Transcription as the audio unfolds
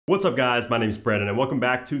What's up guys, my name is Brandon and welcome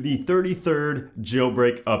back to the 33rd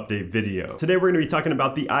jailbreak update video. Today we're going to be talking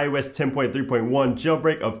about the iOS 10.3.1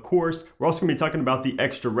 jailbreak, of course. We're also going to be talking about the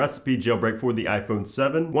extra recipe jailbreak for the iPhone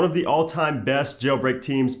 7, one of the all-time best jailbreak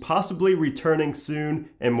teams possibly returning soon,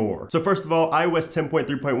 and more. So first of all, iOS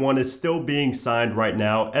 10.3.1 is still being signed right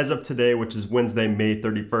now as of today, which is Wednesday, May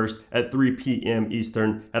 31st at 3 p.m.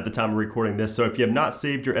 Eastern at the time of recording this. So if you have not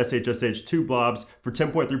saved your SHSH2 blobs for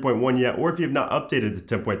 10.3.1 yet, or if you have not updated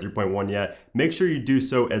to 10.3.1 yet, make sure you do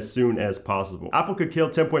so as soon as possible. Apple could kill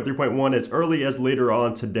 10.3.1 as early as later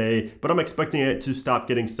on today, but I'm expecting it to stop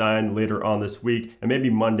getting signed later on this week and maybe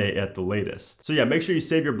Monday at the latest. So yeah, make sure you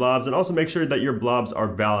save your blobs and also make sure that your blobs are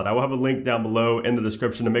valid. I will have a link down below in the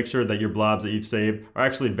description to make sure that your blobs that you've saved are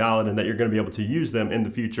actually valid and that you're going to be able to use them in the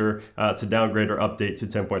future to downgrade or update to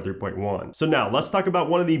 10.3.1. So now let's talk about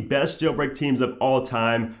one of the best jailbreak teams of all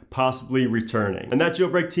time possibly returning. And that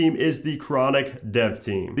jailbreak team is the Chronic dev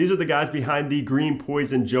team. These are the guys behind the Green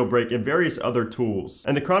Poison jailbreak and various other tools.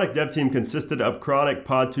 And the Chronic dev team consisted of Chronic,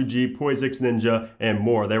 Pod2G, PoisX Ninja, and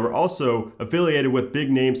more. They were also affiliated with big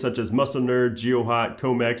names such as Muscle Nerd, GeoHot,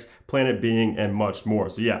 Comex, Planet Being, and much more.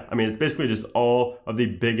 So yeah, I mean, it's basically just all of the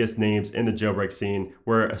biggest names in the jailbreak scene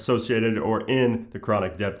were associated or in the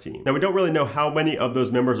Chronic dev team. Now, we don't really know how many of those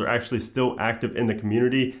members are actually still active in the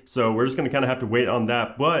community, so we're just gonna kind of have to wait on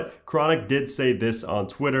that. But Chronic did say this on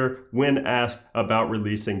Twitter when asked about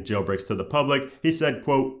releasing jailbreaks to the public. He said,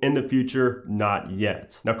 quote, "In the future, not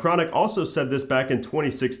yet." Now, Chronic also said this back in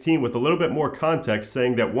 2016 with a little bit more context,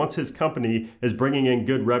 saying that once his company is bringing in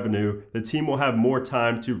good revenue, the team will have more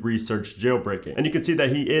time to research jailbreaking. And you can see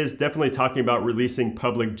that he is definitely talking about releasing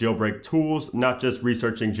public jailbreak tools, not just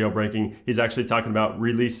researching jailbreaking. He's actually talking about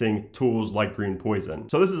releasing tools like Green Poison.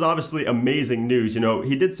 So this is obviously amazing news. You know,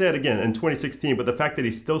 he did say it again in 2016, but the fact that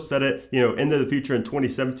he still said it, you know, into the future in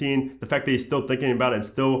 2017, the fact that he's still thinking about it and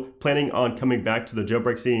still planning on coming back to the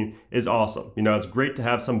jailbreak scene is awesome. You know, it's great to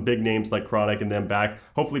have some big names like Chronic and them back.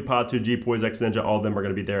 Hopefully Pod2G, PoisX Ninja, all of them are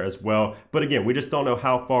going to be there as well. But again, we just don't know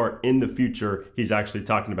how far in the future he's actually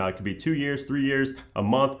talking about. It could be 2 years, 3 years, a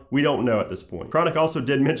month. We don't know at this point. Chronic also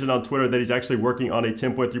did mention on Twitter that he's actually working on a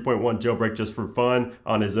 10.3.1 jailbreak just for fun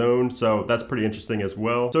on his own. So that's pretty interesting as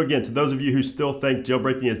well. So again, to those of you who still think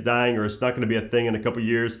jailbreaking is dying or it's not going to be a thing in a couple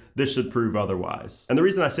years, this should prove otherwise. And the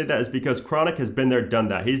reason I say that is because Chronic has been there, done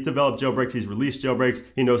that. He's developed jailbreaks, he's released jailbreaks,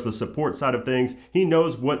 he knows the support side of things, he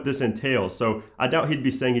knows what this entails. So I doubt he'd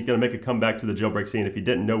be saying he's going to make a comeback to the jailbreak scene if he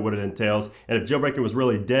didn't know what it entails. And if jailbreaking was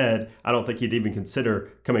really dead, I don't think he'd even consider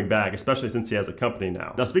coming back, especially since he has a company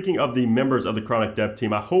now. Now, speaking of the members of the Chronic dev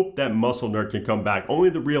team, I hope that Muscle Nerd can come back. Only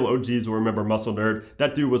the real OGs will remember Muscle Nerd.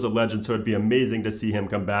 That dude was a legend, so it'd be amazing to see him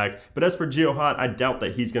come back. But as for GeoHot, I doubt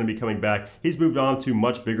that he's going to be coming back. He's moved on to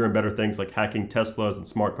much bigger and better things like hacking Teslas and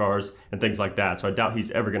smart cars and things like that. So I doubt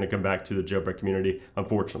he's ever going to come back to the jailbreak community,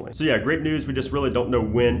 unfortunately. So yeah, great news. We just really don't know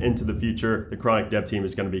when into the future the Chronic dev team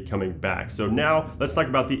is going to be coming back. So now let's talk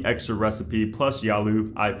about the extra recipe plus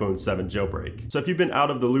Yalu iPhone 7 jailbreak. So if you've been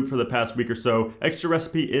out of the loop for the past week or so, extra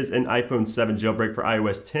recipe is an iPhone 7 jailbreak for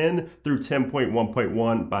iOS 10 through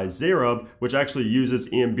 10.1.1 by Zerub, which actually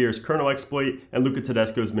uses Ian Beer's kernel exploit and Luca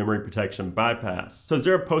Tedesco's memory protection bypass. So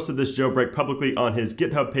Zerub posted this jailbreak publicly on his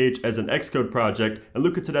GitHub page as an Xcode project, and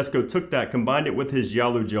Luca Tedesco took that, combined it with his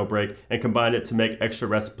Yalu jailbreak, and combined it to make extra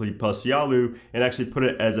recipe plus Yalu, and actually put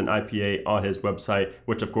it as an IPA on his website,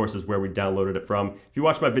 which of course is where we downloaded it from. If you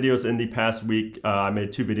watch my videos in the past week, I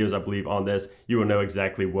made 2 videos, I believe, on this. You will know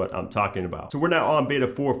exactly what I'm talking about. So we're now on beta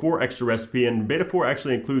 4 for extra recipe, and beta 4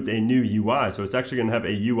 actually includes a new UI. So it's actually going to have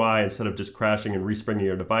a UI instead of just crashing and respringing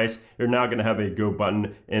your device. You're now going to have a go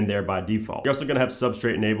button in there by default. You're also going to have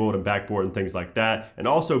Substrate enabled and backboard and things like that. And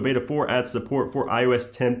also beta 4 adds support for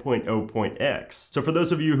iOS 10.0.x. So for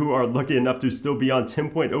those of you who are lucky enough to still be on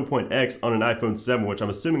 10.0.x on an iPhone 7, which I'm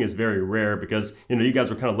assuming is very rare because, you know, you guys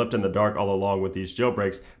were kind of left in the dark all along with these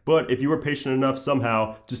jailbreaks. But if you were patient enough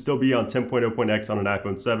somehow to still be on 10.0.x on an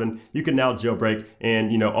iPhone 7, you can now jailbreak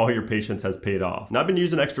and, you know, all your patience has paid off. Now, I've been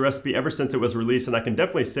using extra recipe ever since it was released, and I can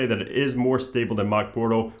definitely say that it is more stable than Mock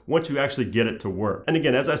Portal once you actually get it to work. And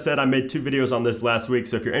again, as I said, I made 2 videos on this last week,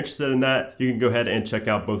 so if you're interested in that, you can go ahead and check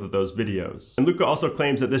out both of those videos. And Luca also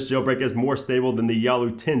claims that this jailbreak is more stable than the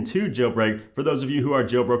Yalu 10.2 jailbreak for those of you who are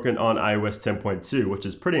jailbroken on iOS 10.2, which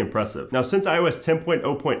is pretty impressive. Now, since iOS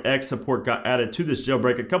 10.0.x support got added to this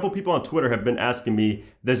jailbreak, a couple people on Twitter have been asking me,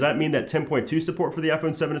 Does that mean that 10.2 support for the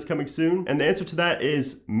iPhone 7 is coming soon? And the answer to that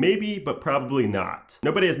is maybe, but probably not.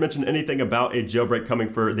 Nobody has mentioned anything about a jailbreak coming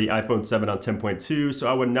for the iPhone 7 on 10.2, so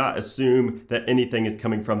I would not assume that anything is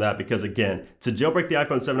coming from that because, again, to jailbreak the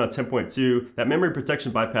iPhone 7 on 10.2, that memory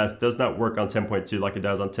protection bypass does not work on 10.2 like it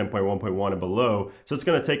does on 10.1.1 and below, so it's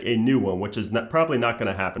going to take a new one, which is probably not going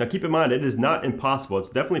to happen. Now keep in mind, it is not impossible. It's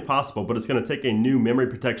definitely possible, but it's going to take a new memory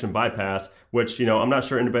protection bypass, which, I'm not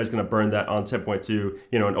sure anybody's going to burn that on 10.2,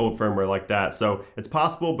 an old firmware like that. So it's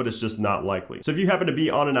possible, but it's just not likely. So if you happen to be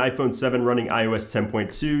on an iPhone 7 running iOS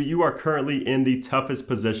 10.2, you are currently in the toughest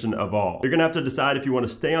position of all. You're going to have to decide if you want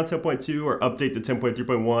to stay on 10.2 or update to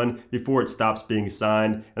 10.3.1 before it stops being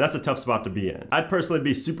signed, and that's a tough spot to be in. I'd personally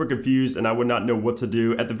be super confused and I would not know what to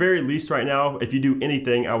do. At the very least right now, if you do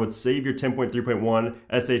anything, I would save your 10.3.1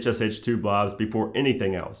 SHSH2 blobs before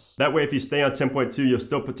anything else. That way, if you stay on 10.2, you'll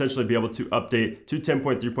still potentially be able to update to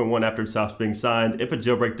 10.3.1 after it stops being signed if a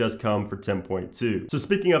jailbreak does come for 10.2. So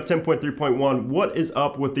speaking of 10.3.1, what is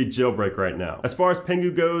up with the jailbreak right now? As far as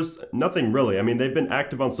Pangu goes, nothing really. I mean, they've been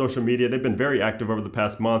active on social media. They've been very active over the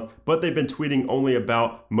past month, but they've been tweeting only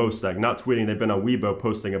about Mosaic, not tweeting. They've been on Weibo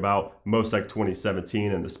posting about Mosaic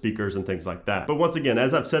 2017 and the speakers and things like that. But once again,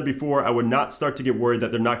 as I've said before, I would not start to get worried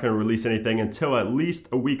that they're not going to release anything until at least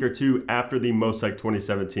a week or two after the Mosaic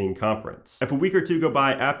 2017 conference. If a week or two go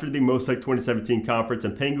by after the Mosaic 2017 conference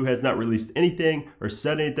and Pangu has not released anything or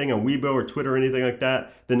said anything on Weibo or Twitter or anything like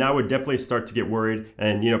that, then I would definitely start to get worried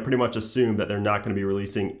and, pretty much assume that they're not going to be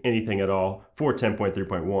releasing anything at all for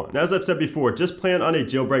 10.3.1. Now, as I've said before, just plan on a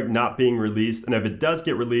jailbreak not being released, and if it does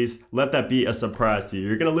get released, let that be a surprise to you.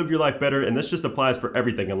 You're going to live your life better, and this just applies for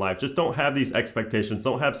everything in life. Just don't have these expectations.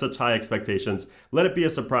 Don't have such high expectations. Let it be a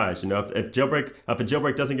surprise. If a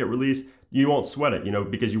jailbreak doesn't get released, you won't sweat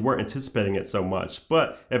it, because you weren't anticipating it so much.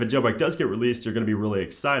 But if a jailbreak does get released, you're going to be really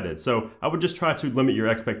excited. So I would just try to limit your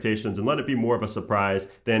expectations and let it be more of a surprise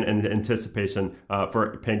than an anticipation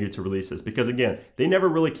for Pangu to release this. Because again, they never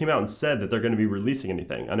really came out and said that they're going to be releasing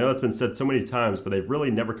anything. I know that's been said so many times, but they've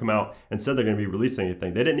really never come out and said they're going to be releasing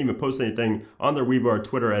anything. They didn't even post anything on their Weibo or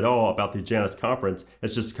Twitter at all about the Janus conference.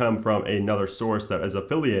 It's just come from another source that is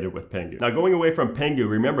affiliated with Pangu. Now, going away from Pangu,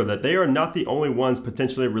 remember that they are not the only ones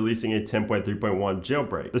potentially releasing a 10.3.1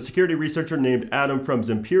 jailbreak. The security researcher named Adam from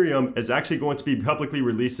Zimperium is actually going to be publicly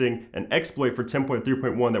releasing an exploit for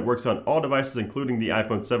 10.3.1 that works on all devices, including the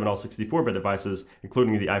iPhone 7, all 64-bit devices,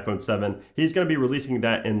 including the iPhone 7. He's going to be releasing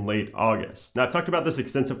that in late August. Now, I've talked about this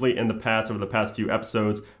extensively in the past, over the past few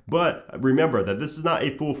episodes, but remember that this is not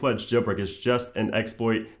a full-fledged jailbreak. It's just an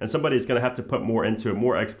exploit, and somebody is going to have to put more into it,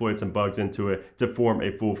 more exploits and bugs into it to form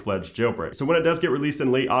a full-fledged jailbreak. So when it does get released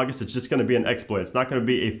in late August, it's just going to be an exploit. It's not going to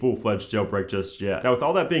be a full-fledged jailbreak just yet. Now, with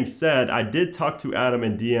all that being said, I did talk to Adam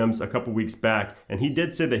in DMs a couple weeks back, and he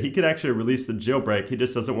did say that he could actually release the jailbreak. He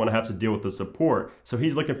just doesn't want to have to deal with the support. So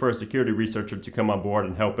he's looking for a security researcher to come on board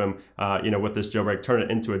and help him, with this jailbreak, turn it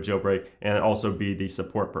into a jailbreak, and also be the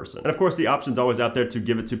support person. And of course, the option's always out there to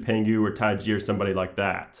give it to Pangu or Taiji or somebody like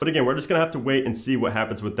that. But again, we're just gonna have to wait and see what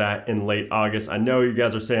happens with that in late August. I know you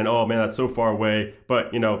guys are saying, oh man, that's so far away,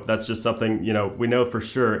 but that's just something, we know for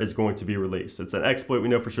sure is going to be released. It's an exploit we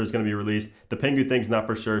know for sure is gonna be released. The Pangu thing's not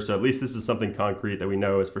for sure, so at least this is something concrete that we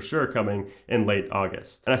know is for sure coming in late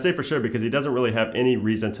August. And I say for sure because he doesn't really have any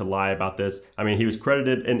reason to lie about this. I mean, he was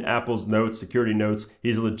credited in Apple's notes, security notes.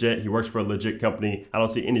 He's legit, he works for a legit company. I don't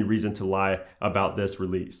see any reason to lie about this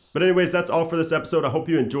release. But anyways, that's all for this episode. I hope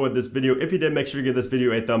you enjoyed this video. If you did, make sure to give this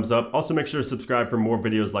video a thumbs up. Also, make sure to subscribe for more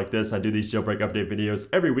videos like this. I do these jailbreak update videos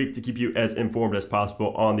every week to keep you as informed as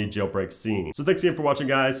possible on the jailbreak scene. So thanks again for watching,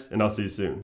 guys, and I'll see you soon.